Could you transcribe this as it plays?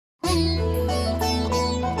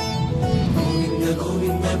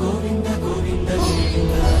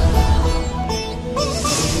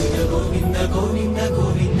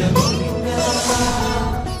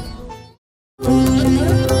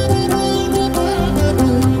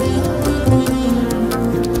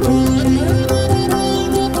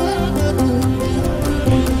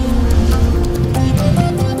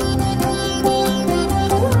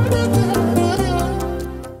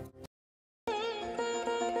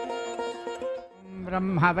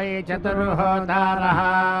ब्रह्म वै चतुर्होतारः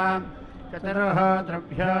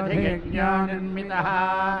चतुर्होतृभ्योऽधिज्ञो निर्मितः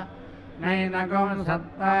नैनगुं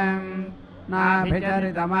सत्त्वं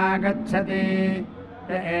नाभिचरितमागच्छति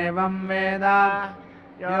य एवं वेद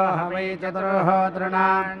यो ह वै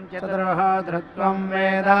चतुर्होतॄणां चतुर्होतृत्वं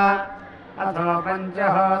वेद अथो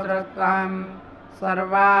पञ्चहोतृत्वं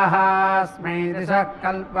सर्वाः अस्मै दिशः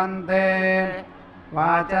कल्पन्ते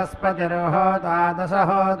वाचस्पतिर्होता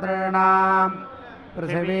दशहोतॄणां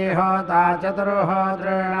पृथिवीहोता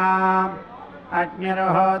चतुर्होतॄणाम्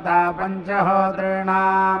अग्निर्होता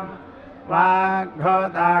पञ्चहोतॄणां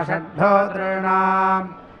वाग्होता षड्होतॄणां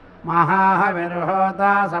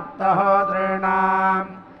महाहविर्होता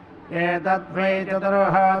सप्तहोतॄणाम् एतद्वै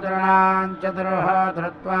चतुर्होतॄणां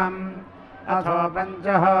चतुर्होतृत्वम् अथो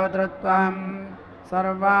पञ्चहोतृत्वं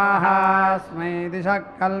सर्वाः अस्मै दिशः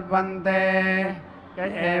कल्पन्ते य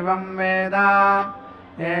एवं वेद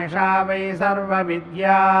एषा वै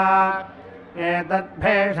सर्वविद्या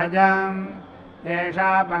एतद्भेषजम् एषा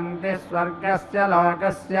पङ्क्तिः स्वर्गस्य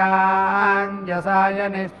लोकस्याञ्जसायनि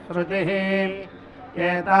श्रुतिः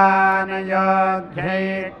एतान्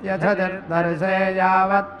योऽध्यैत्यथदिर्दर्शे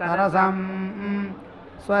यावत्तरसम्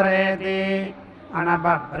स्वरेति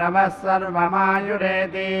अनबभ्रवः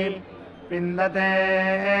सर्वमायुरेति पिन्दते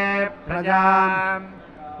प्रजाम्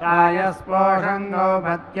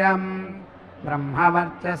रायस्पोषङ्गोपत्यम्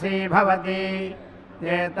ब्रह्मवर्चसी भवति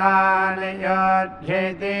एतानि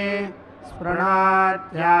योऽध्येति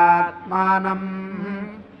स्पृणात्यात्मानं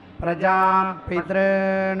प्रजां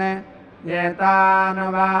पितॄन् एतान्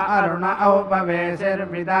वा अरुण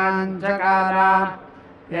औपवेशिर्विदाञ्चकार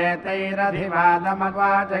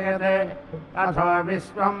एतैरधिवादमवाचयते अथो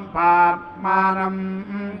विश्वं पाप्मानं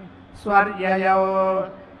स्वर्ययौ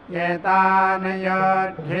एतान्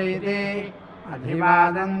योऽध्येति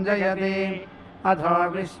अधिवादं जयति अथो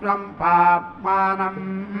विश्वं पाप्मानं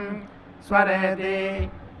स्वरेति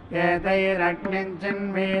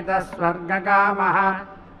एतैरग्निञ्चिन्वीतस्वर्गकामः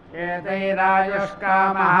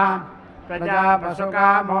एतैरायुष्कामः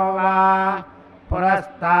प्रजापशुकामो वा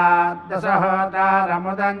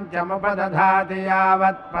पुरस्ताद्दशहोतारमुदञ्चमुपदधाति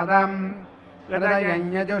यावत्पदं हृदयं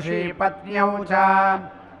यजुषी पत्न्यौ च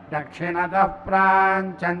दक्षिणतः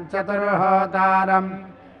प्राञ्चं चतुर्होतारं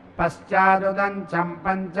पश्चादुदञ्चं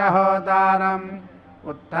पञ्चहोतारम्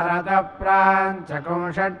उत्तरतः प्राञ्चकं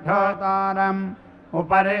षड्होतारम्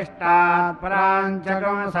उपरिष्टात्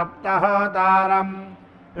प्राञ्चकं सप्तहोतारम्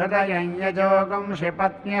हृदयं यजोगुं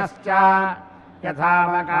शिपत्न्यश्च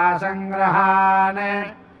यथावकाशं ग्रहान्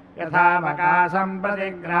यथावकाशं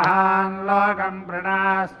प्रतिग्रहान् लोकं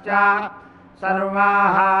प्रणाश्च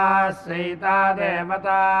सर्वाः सैता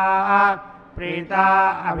देवता प्रीता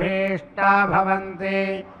अभीष्टा भवन्ति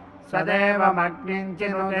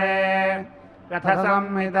सदेवमग्निञ्चिनुते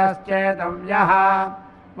रथसंहितश्चेतव्यः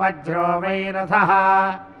वज्रो वै रथः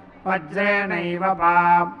वज्रेणैव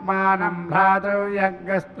पाप्मानं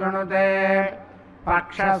भ्रातृव्यग्रस्तृणुते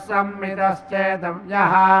पक्षः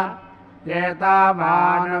संहितश्चेतव्यः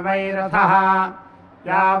एतावान् वै रथः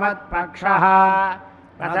यावत्पक्षः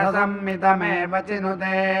रथसंहितमेव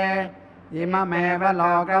चिनुते इममेव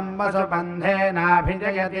लोकं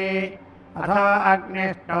वसुबन्धेनाभिजयति अथो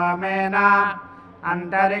अग्निष्टोमेन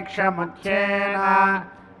अन्तरिक्षमुच्येन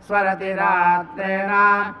स्वरति रात्रेण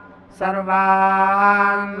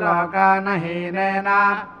सर्वान् लोकान् हीनेन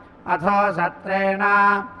अथो सत्रेण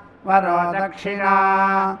वरो दक्षिणा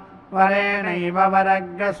वरेणैव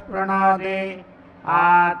वरग्स्पृणोति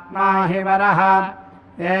आत्मा हि वरः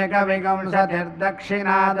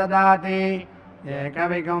एकविंशतिर्दक्षिणा ददाति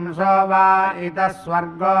एकविंशो वा इतः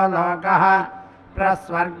स्वर्गो लोकः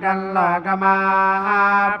प्रस्वर्गं लोकमाप्नोति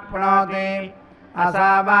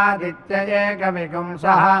असावादित्य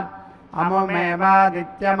एकविंशः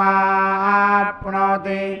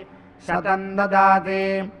अमुमेवादित्यमाप्नोति शतं ददाति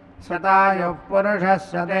शतायुः पुरुषः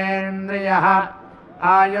शतेन्द्रियः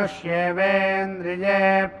आयुष्येवेन्द्रिये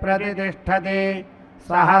प्रतिष्ठति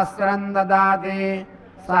सहस्रं ददाति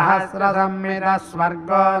सहस्रसंहितः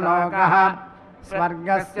स्वर्गो लोकः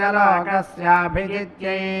स्वर्गस्य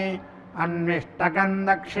लोकस्याभिजित्यै अन्विष्टकं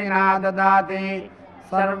दक्षिणा ददाति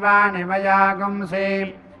सर्वाणि वयागुंसि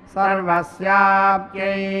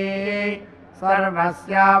सर्वस्याप्यै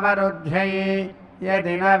सर्वस्यावरुद्ध्यै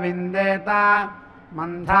यदि न विन्देत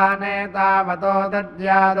मन्थाने तावतो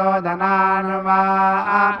दद्यादोदनान् वा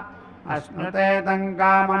अश्नुते तं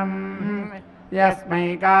कामम् यस्मै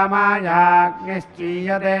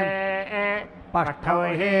कामायाग्निश्चीयते पष्ठौ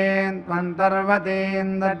हीन्त्वन्तर्वतीं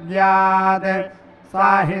दद्यात् सा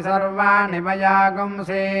हि सर्वाणि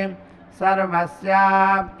वयागुंसि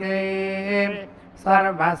सर्वस्याप्त्यै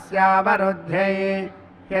सर्वस्यावरुद्ध्यै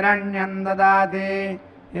हिरण्यं ददाति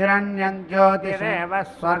हिरण्यं ज्योतिरेव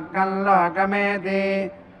स्वर्गं लोकमेति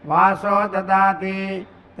वासो ददाति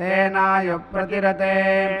तेनायुप्रतिरते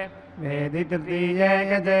वेदि तृतीये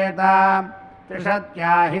यजेत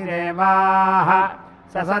त्रिशत्या हि देवाः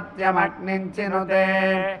ससत्यमग्निं चिनुते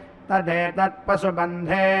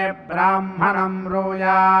तदेतत्पशुबन्धे ब्राह्मणं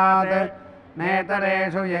ब्रूयात्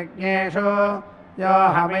नेतरेषु यज्ञेषु यो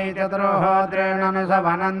हवै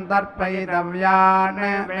चतुर्होत्रेणनुसवनं तर्पयितव्यान्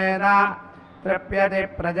वेद तृप्यति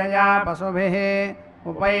प्रजया पशुभिः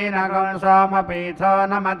उपैनगं सोमपीठो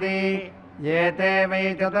नमति ये ते वै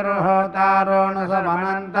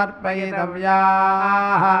चतुर्होतारोऽनुसवनं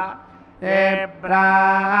तर्पयितव्याः ये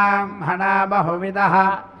ब्राह्मणा बहुविधः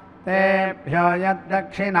तेभ्यो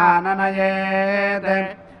यद्दक्षिणाननयेत्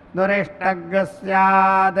दुरिष्टग्ः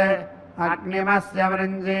स्यात् अग्निमस्य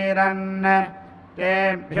वृञ्जीरन्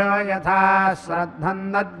तेभ्यो यथा श्रद्धं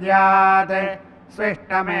दद्यात्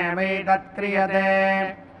स्विष्टमेवैतत्क्रियते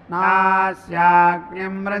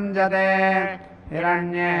नास्याग्निं वृञ्जते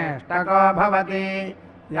हिरण्येष्टको भवति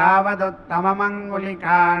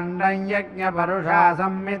यावदुत्तममङ्गुलिकाण्डं यज्ञपरुषा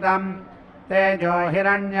संमितं तेजो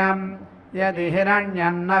हिरण्यं यदि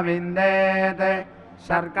हिरण्यं न विन्देत्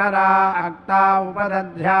शर्करा अक्ता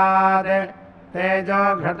उपदध्यात् तेजो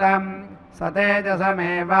घृतं स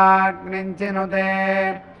तेजसमेवाग्निं चिनुते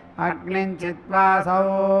अग्निं चित्वा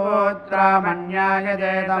सौत्रामण्या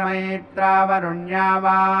यजेतमैत्रा वरुण्या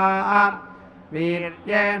वा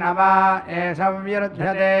वीर्येण वा एष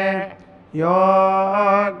व्युध्यते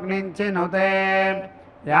योऽग्निं चिनुते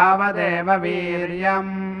यावदेव वीर्यं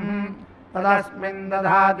तदस्मिन्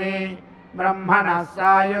दधाति ब्रह्मणः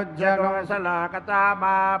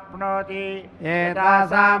सायुज्यगुंसलाकतामाप्नोति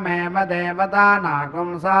एतासामेव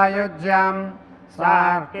देवतानागुं सायुज्यं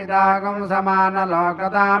सार्कितागुं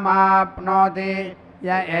समानलोकतामाप्नोति य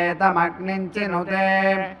एतमग्निं चिनुते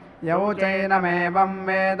यौ चैनमेवं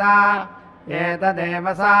वेद एतदेव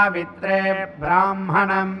सावित्रे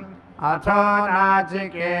ब्राह्मणम् अथो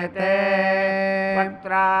नाचिकेते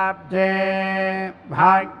पत्राब्जे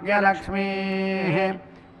भाग्यलक्ष्मीः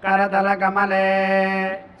करतलकमले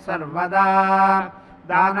सर्वदा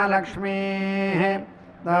दानलक्ष्मीः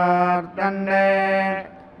दोर्दण्डे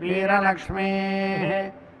वीरलक्ष्मीः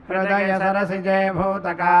हृदयसरसिजे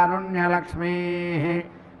भूतकारुण्यलक्ष्मीः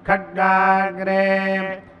खड्गाग्रे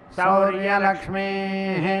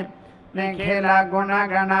शौर्यलक्ष्मीः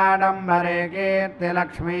निखिलगुणगणाडम्बरे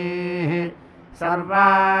कीर्तिलक्ष्मीः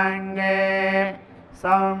सर्वाङ्गे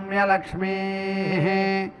सौम्यलक्ष्मीः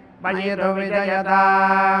मयितु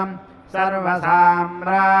विजयतां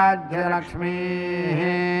सर्वसाम्राज्यलक्ष्मीः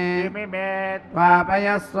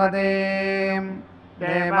त्वापयस्वतीं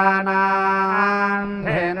देवानां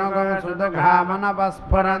धेनुगुं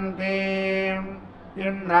सुदुघामनपस्फुरन्तीम्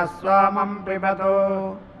इन्द्रः सोमं पिबतु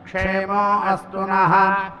क्षेमो अस्तु नः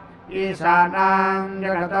ईशानां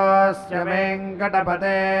जगतोऽस्य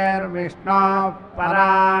वेङ्कटपतेर्विष्णोः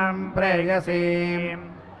परां प्रेयसीं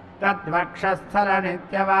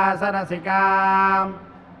तद्वक्षस्थलनित्यवासरसिकां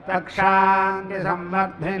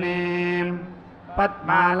तक्षान्तिसंवर्धिनीं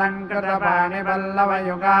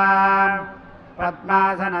पद्मालङ्कृतपाणिपल्लवयुगां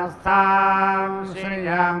पद्मासनस्थां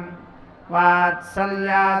श्रियं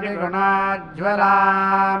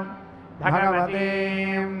वात्सल्यादिगुणोज्ज्वलां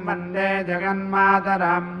भगवतीं वन्दे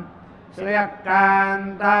जगन्मातरम् श्रियः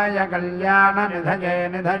कान्ताय कल्याणनिधये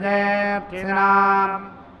निधयेऽर्थिनाम्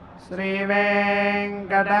श्रीवेङ्कटनिवासाय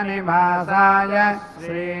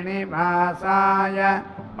श्रीनिवासाय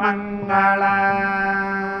मङ्गलम्।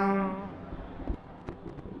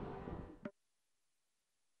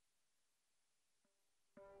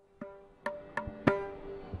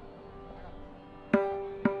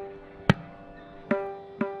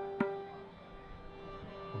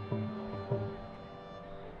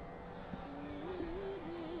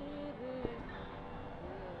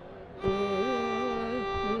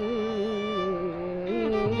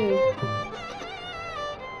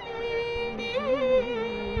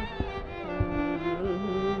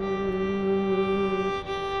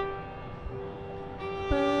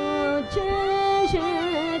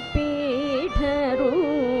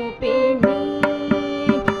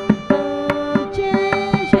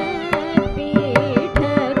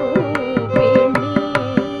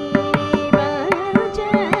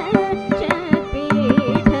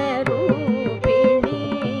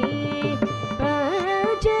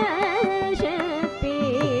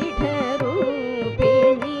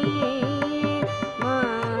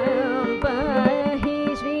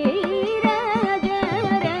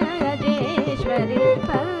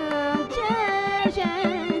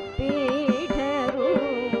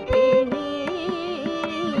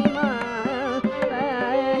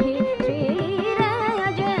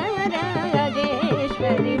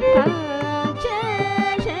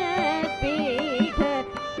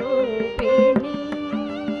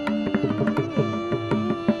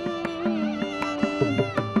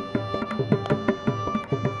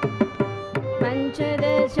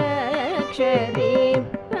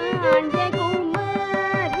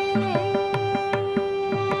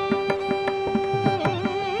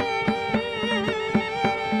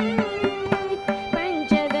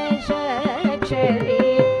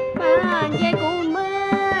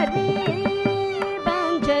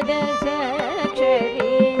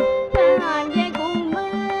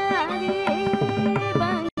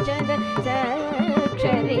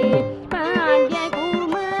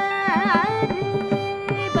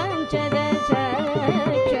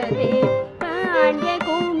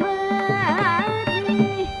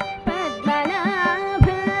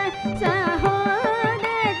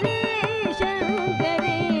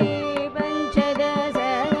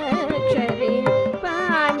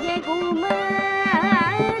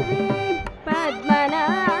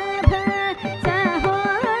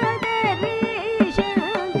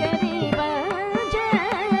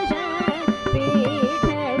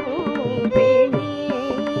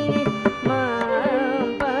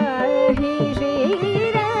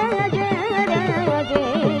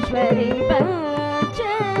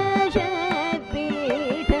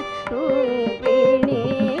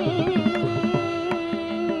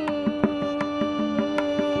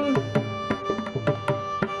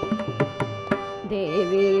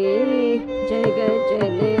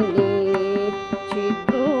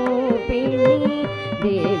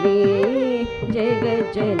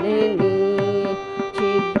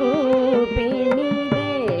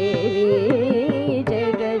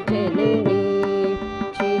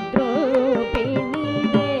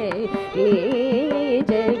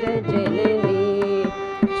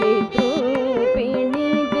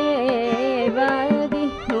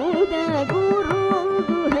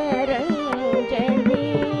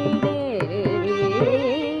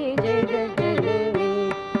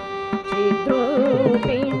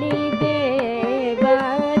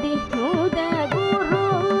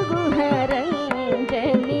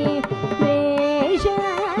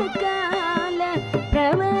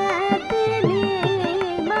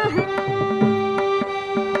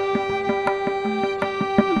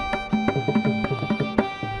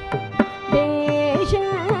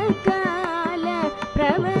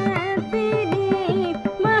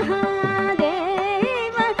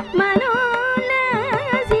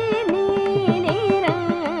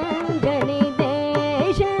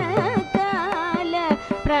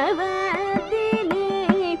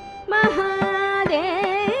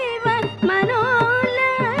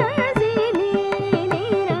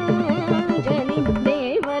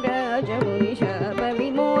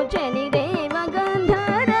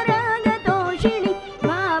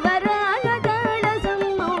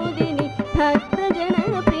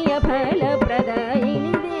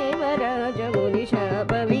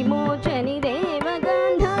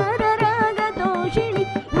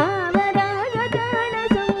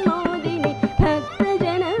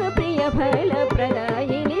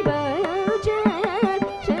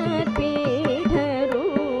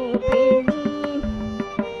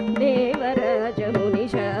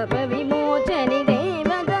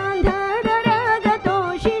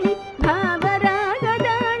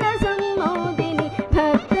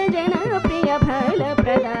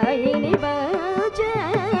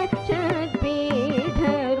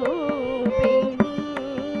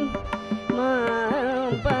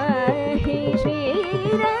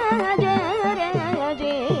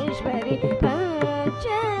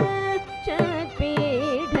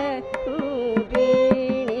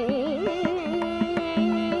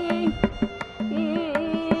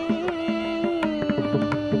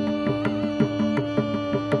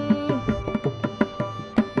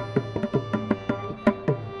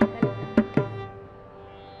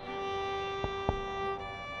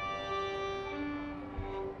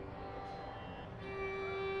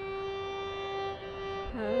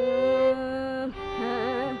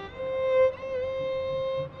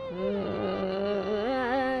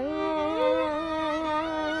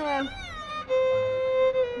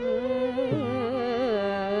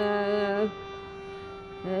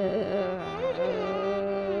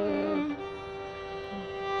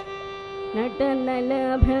 నటనల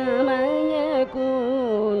భ్రమయకు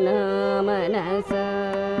నా మనస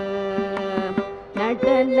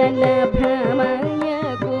నటనల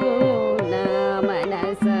భ్రమయకు నా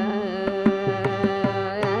మనస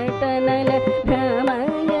నటనల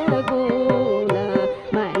భ్రమయకు నా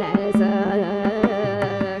మనస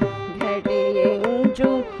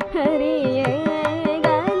ఘటించు హరియే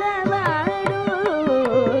గలవాడు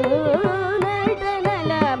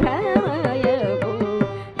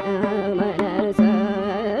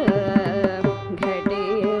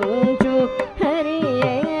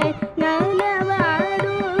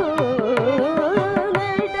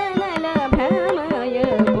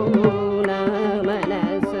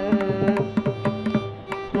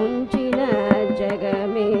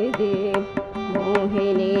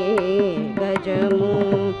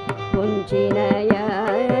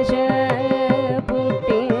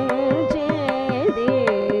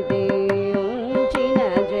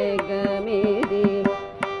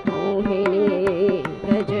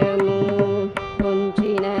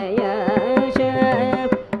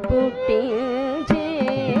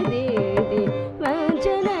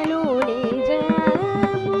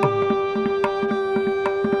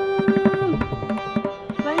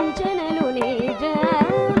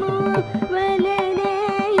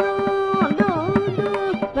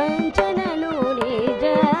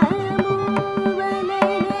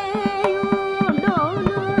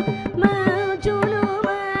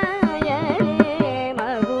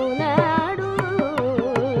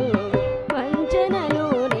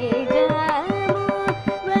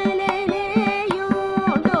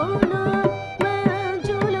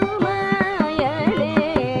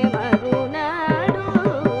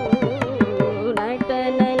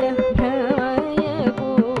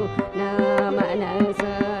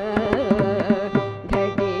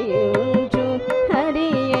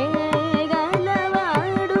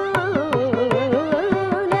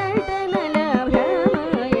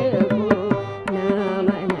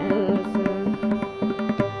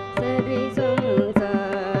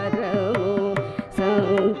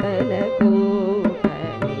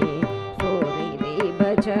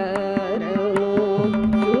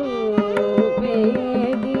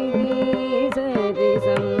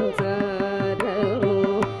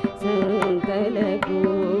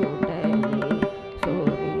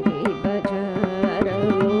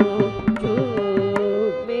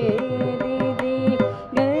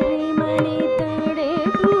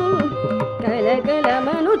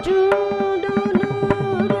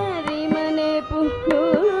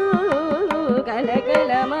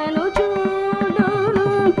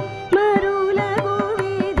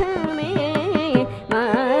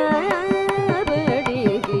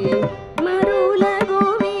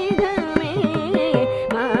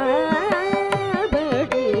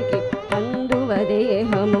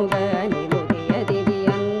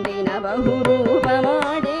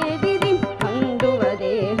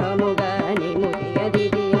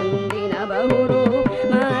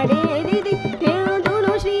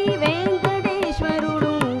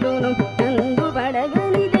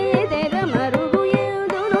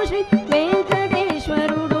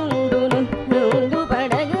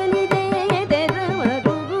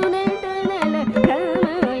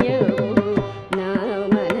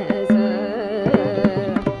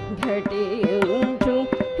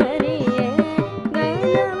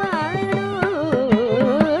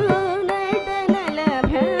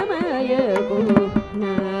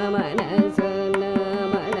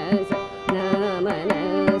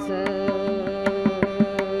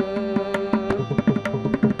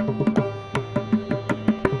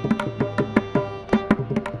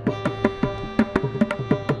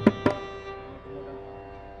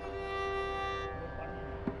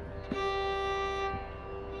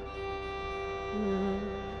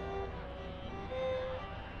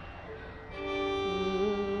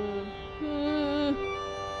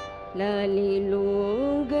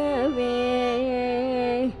లలిలుగవే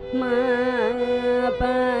మా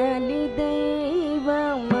పాలి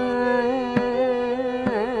దైవమా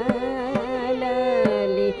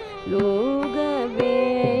లలిలుగవే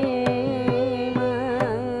మా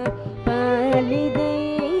పాలి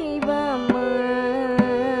దైవమా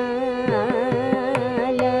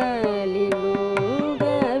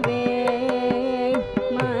లలిలుగవే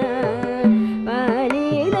మా పాలి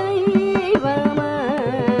దైవమా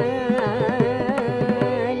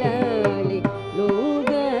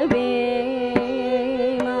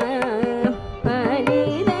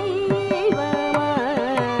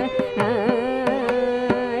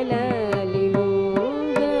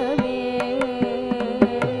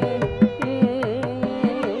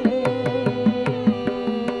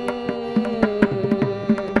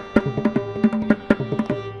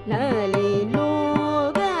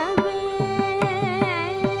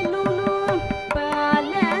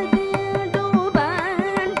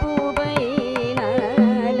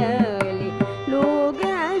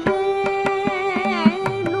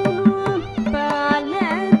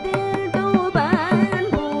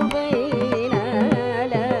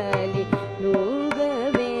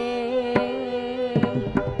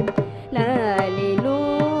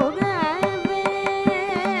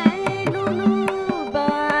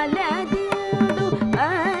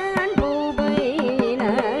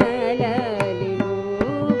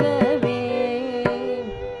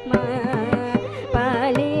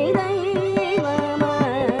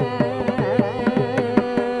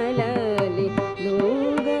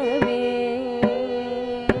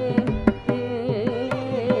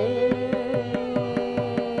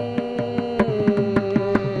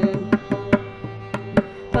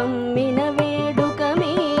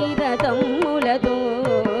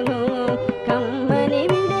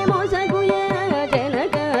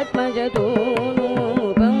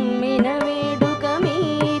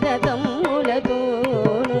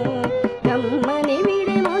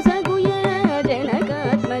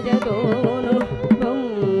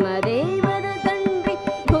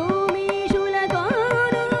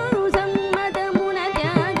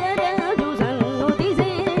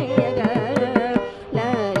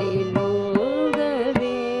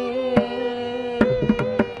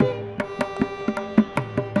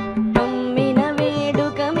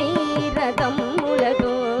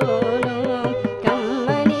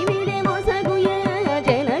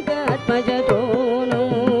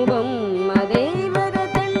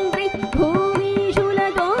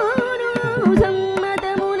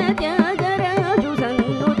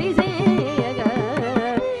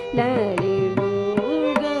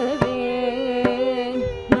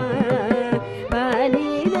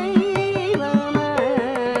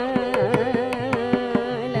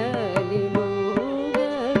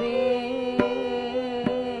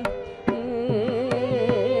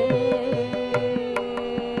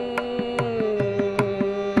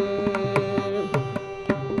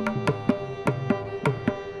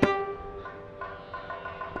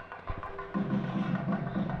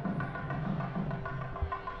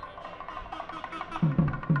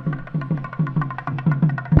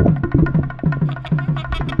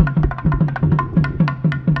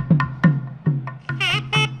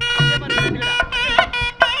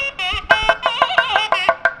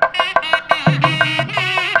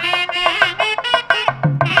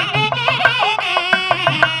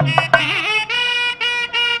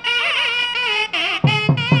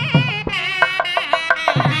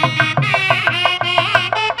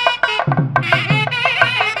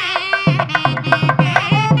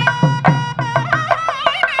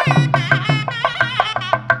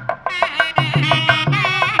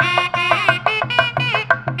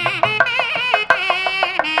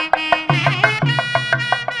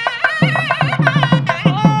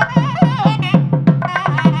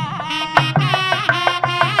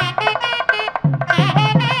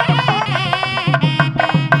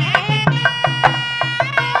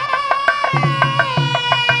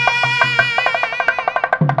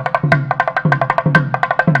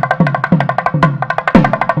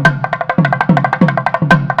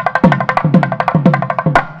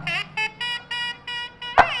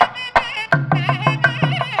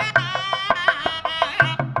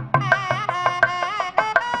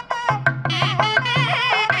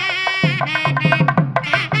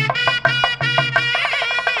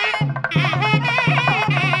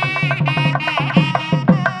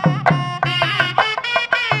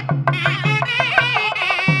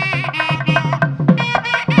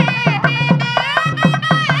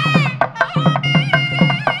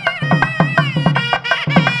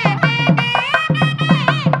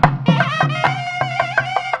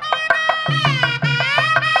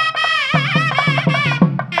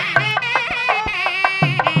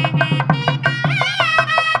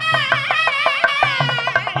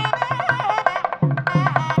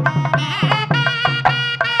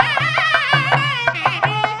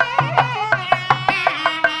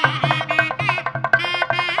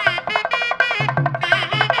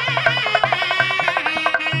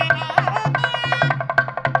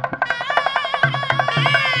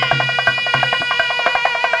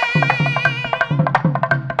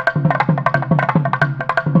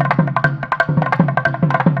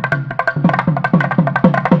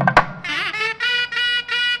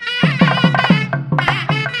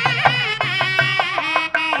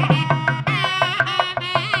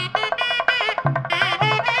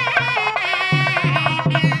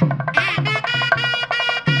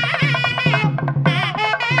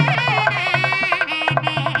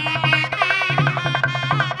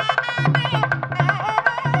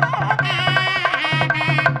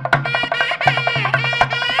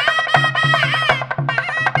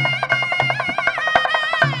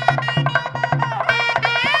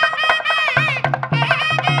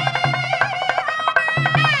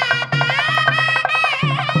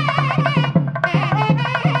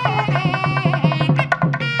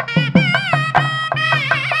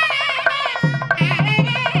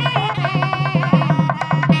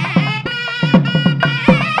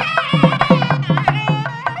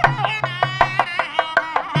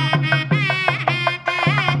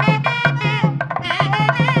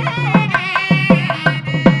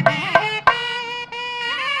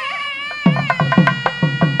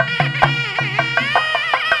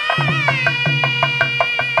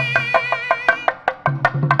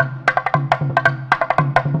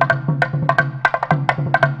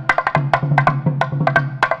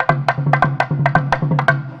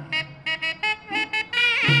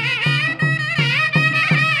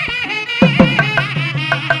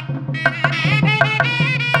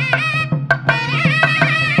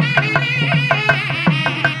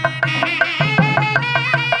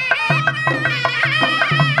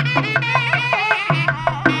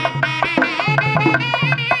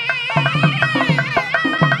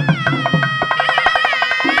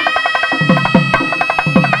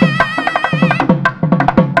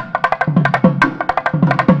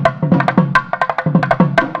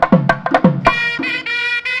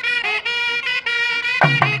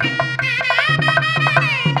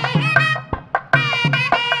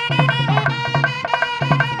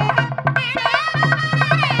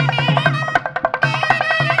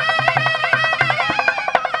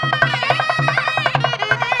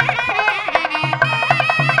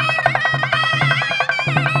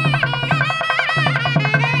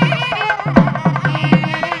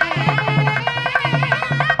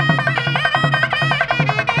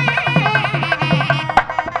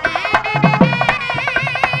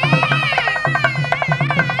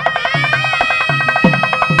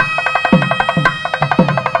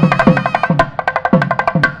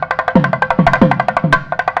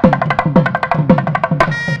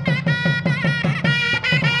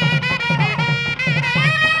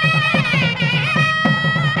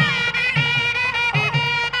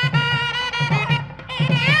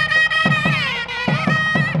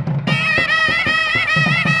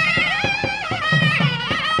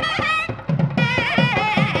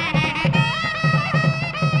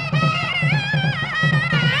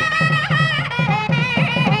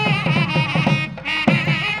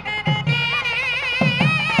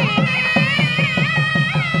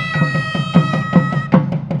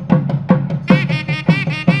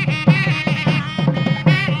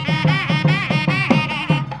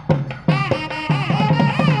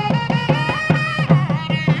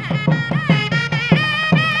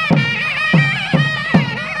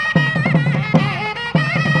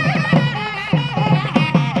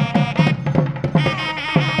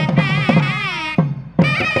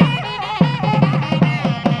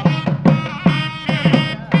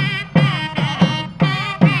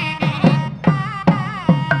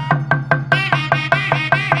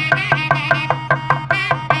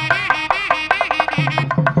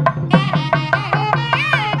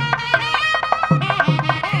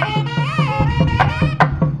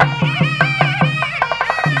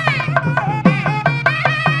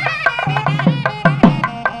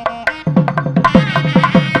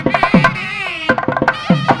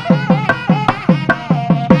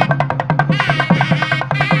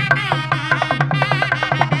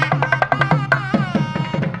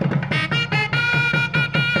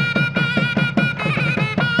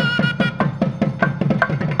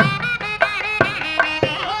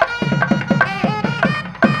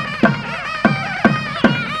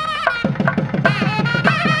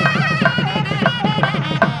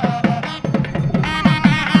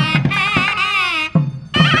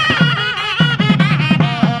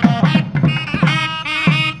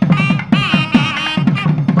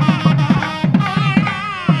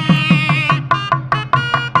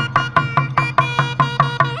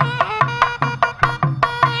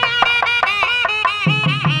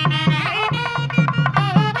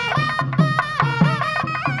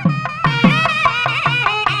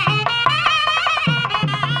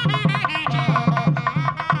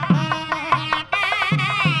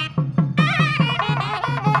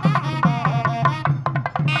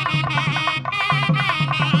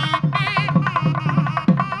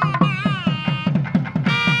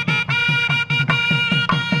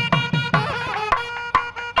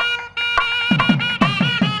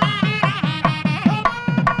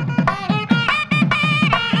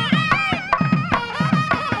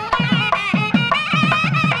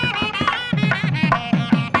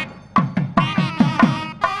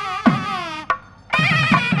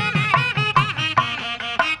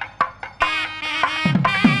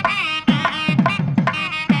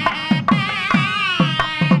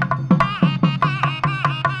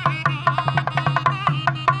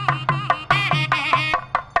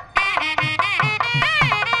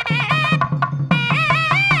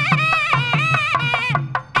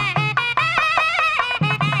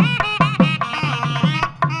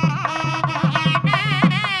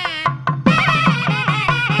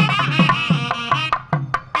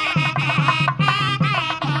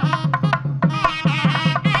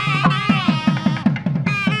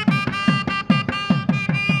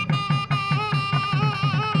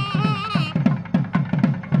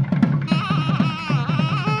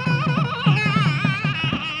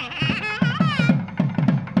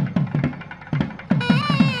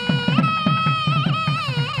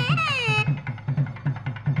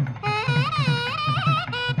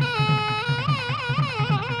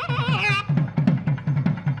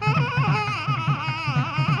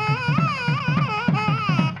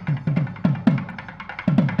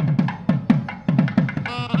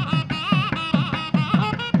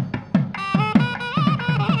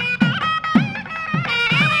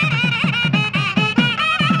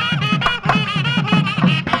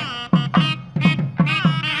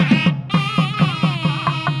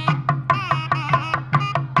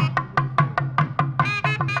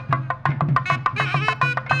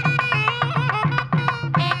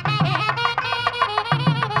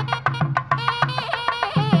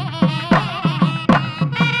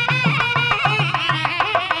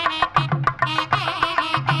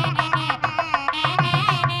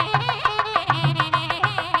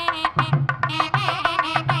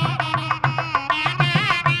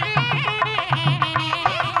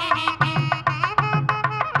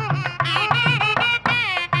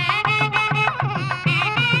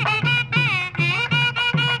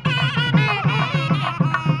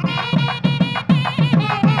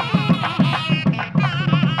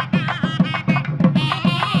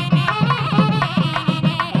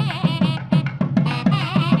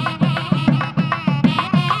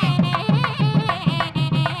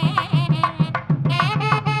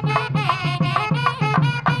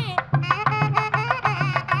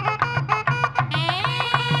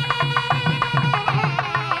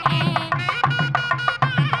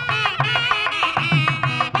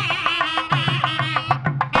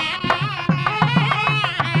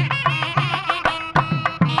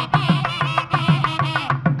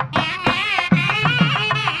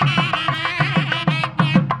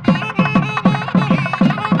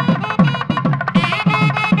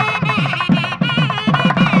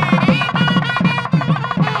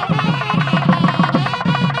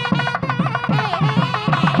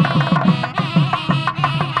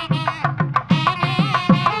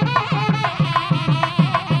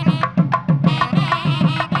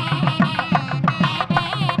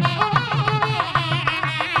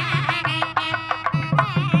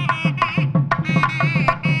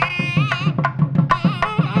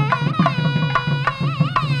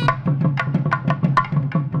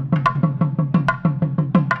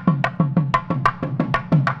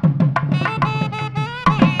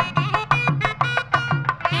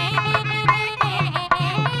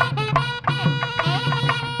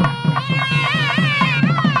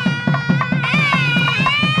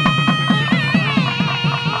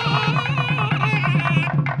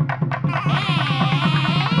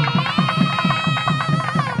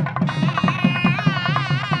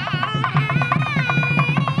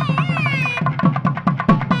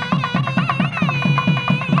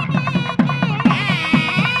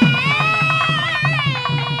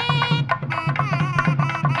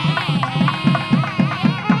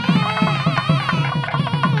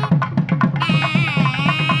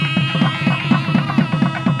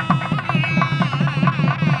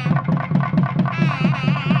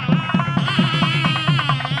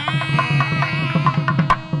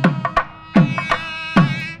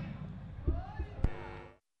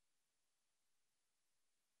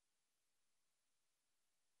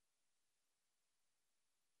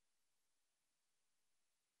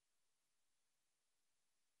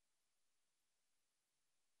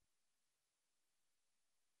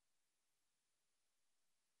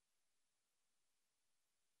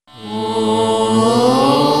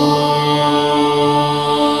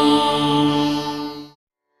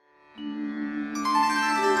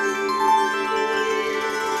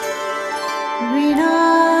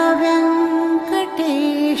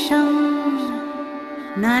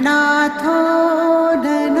ननाथो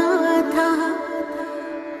ननाथः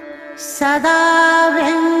सदा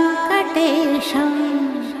वेङ्कटेशं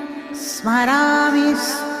स्मरामि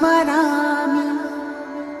स्मरामि।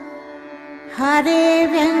 हरे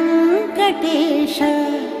वेङ्कटेश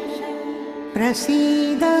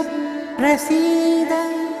प्रसीद प्रसीद।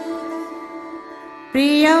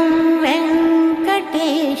 प्रियं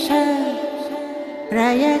वेङ्कटेश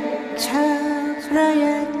प्रयच्छ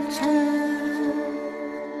प्रयच्छ।